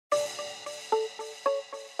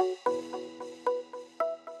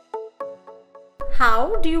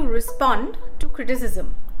How do you respond to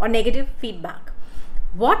criticism or negative feedback?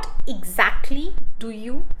 What exactly do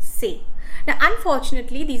you say? Now,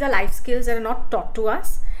 unfortunately, these are life skills that are not taught to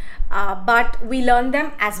us, but we learn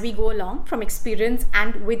them as we go along from experience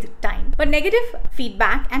and with time. But negative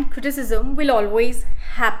feedback and criticism will always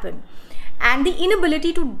happen. And the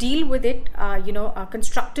inability to deal with it,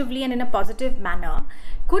 constructively and in a positive manner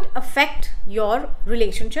could affect your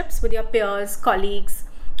relationships with your peers, colleagues,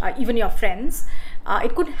 even your friends.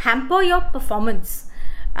 It could hamper your performance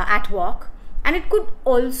at work, and it could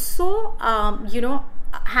also,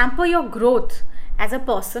 hamper your growth as a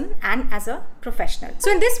person and as a professional.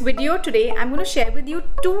 So in this video today, I'm going to share with you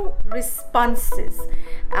two responses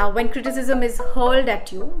when criticism is hurled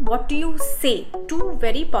at you. What do you say? Two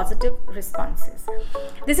very positive responses.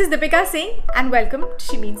 This is Deepika Singh and welcome to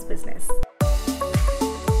She Means Business.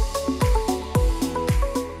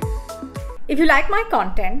 If you like my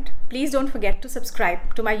content, please don't forget to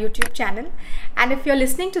subscribe to my YouTube channel. And if you're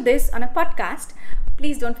listening to this on a podcast,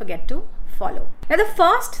 please don't forget to follow. Now, the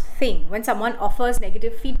first thing when someone offers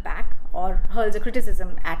negative feedback or hurls a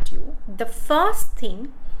criticism at you, the first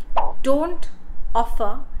thing, don't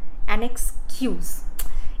offer an excuse.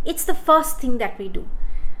 It's the first thing that we do.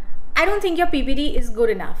 I don't think your PPT is good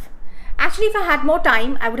enough. Actually, if I had more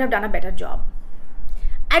time, I would have done a better job.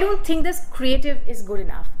 I don't think this creative is good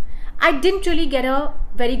enough. I didn't really get a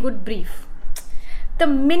very good brief. The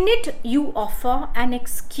minute you offer an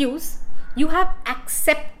excuse, you have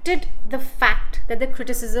accepted the fact that the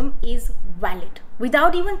criticism is valid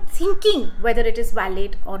without even thinking whether it is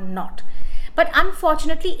valid or not. But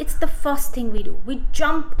unfortunately, it's the first thing we do. We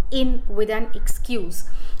jump in with an excuse.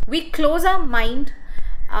 We close our mind,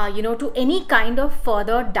 to any kind of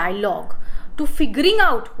further dialogue, to figuring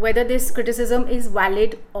out whether this criticism is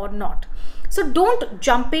valid or not. So don't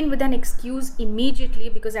jump in with an excuse immediately,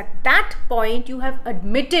 because at that point you have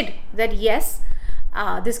admitted that yes,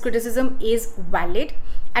 this criticism is valid,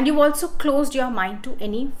 and you've also closed your mind to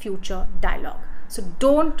any future dialogue. So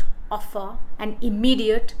don't offer an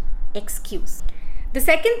immediate excuse. The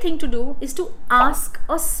second thing to do is to ask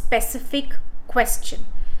a specific question.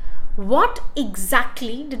 What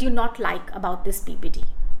exactly did you not like about this PPT?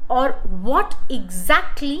 Or what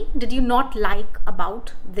exactly did you not like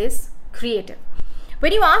about this creative?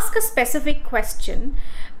 When you ask a specific question,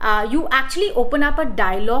 you actually open up a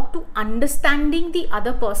dialogue to understanding the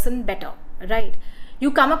other person better, right?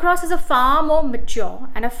 You come across as a far more mature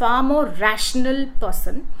and a far more rational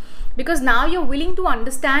person, because now you're willing to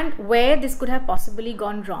understand where this could have possibly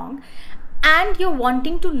gone wrong, and you're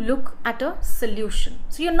wanting to look at a solution.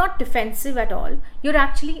 So you're not defensive at all, you're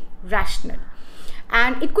actually rational.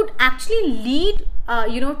 And it could actually lead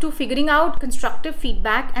to figuring out constructive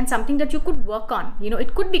feedback and something that you could work on.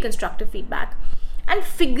 It could be constructive feedback, and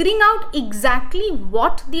figuring out exactly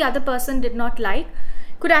what the other person did not like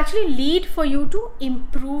could actually lead for you to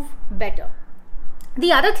improve better.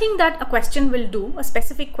 The other thing that a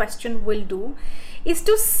specific question will do, is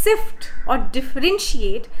to sift or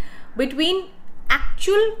differentiate between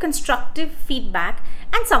actual constructive feedback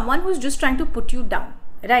and someone who's just trying to put you down.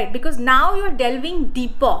 Right, because now you're delving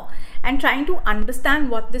deeper and trying to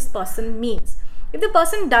understand what this person means. If the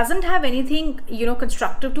person doesn't have anything,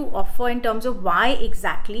 constructive to offer in terms of why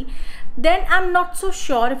exactly, then I'm not so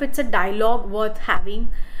sure if it's a dialogue worth having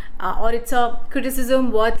or it's a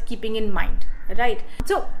criticism worth keeping in mind, right?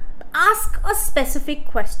 So ask a specific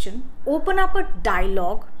question, open up a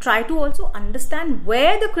dialogue, try to also understand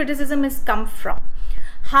where the criticism has come from.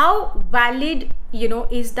 How valid,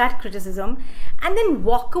 is that criticism, and then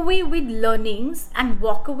walk away with learnings and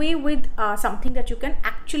walk away with something that you can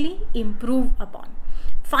actually improve upon.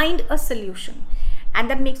 Find a solution, and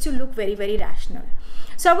that makes you look very, very rational.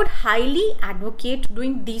 So I would highly advocate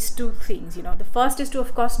doing these two things. The first is to,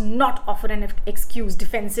 of course, not offer an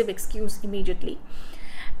defensive excuse immediately,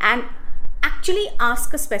 and actually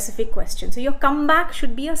ask a specific question. So your comeback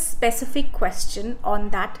should be a specific question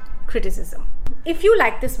on that criticism. If you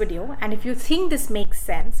like this video and if you think this makes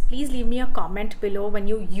sense, please leave me a comment below when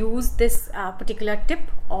you use this particular tip,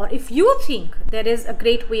 or if you think there is a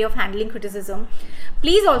great way of handling criticism,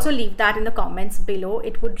 please also leave that in the comments below.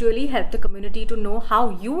 It would really help the community to know how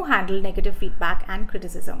you handle negative feedback and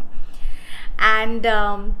criticism. And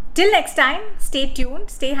till next time, stay tuned,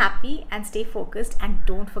 stay happy and stay focused, and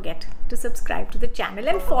don't forget to subscribe to the channel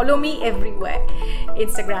and follow me everywhere,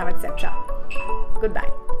 Instagram, etc. Goodbye.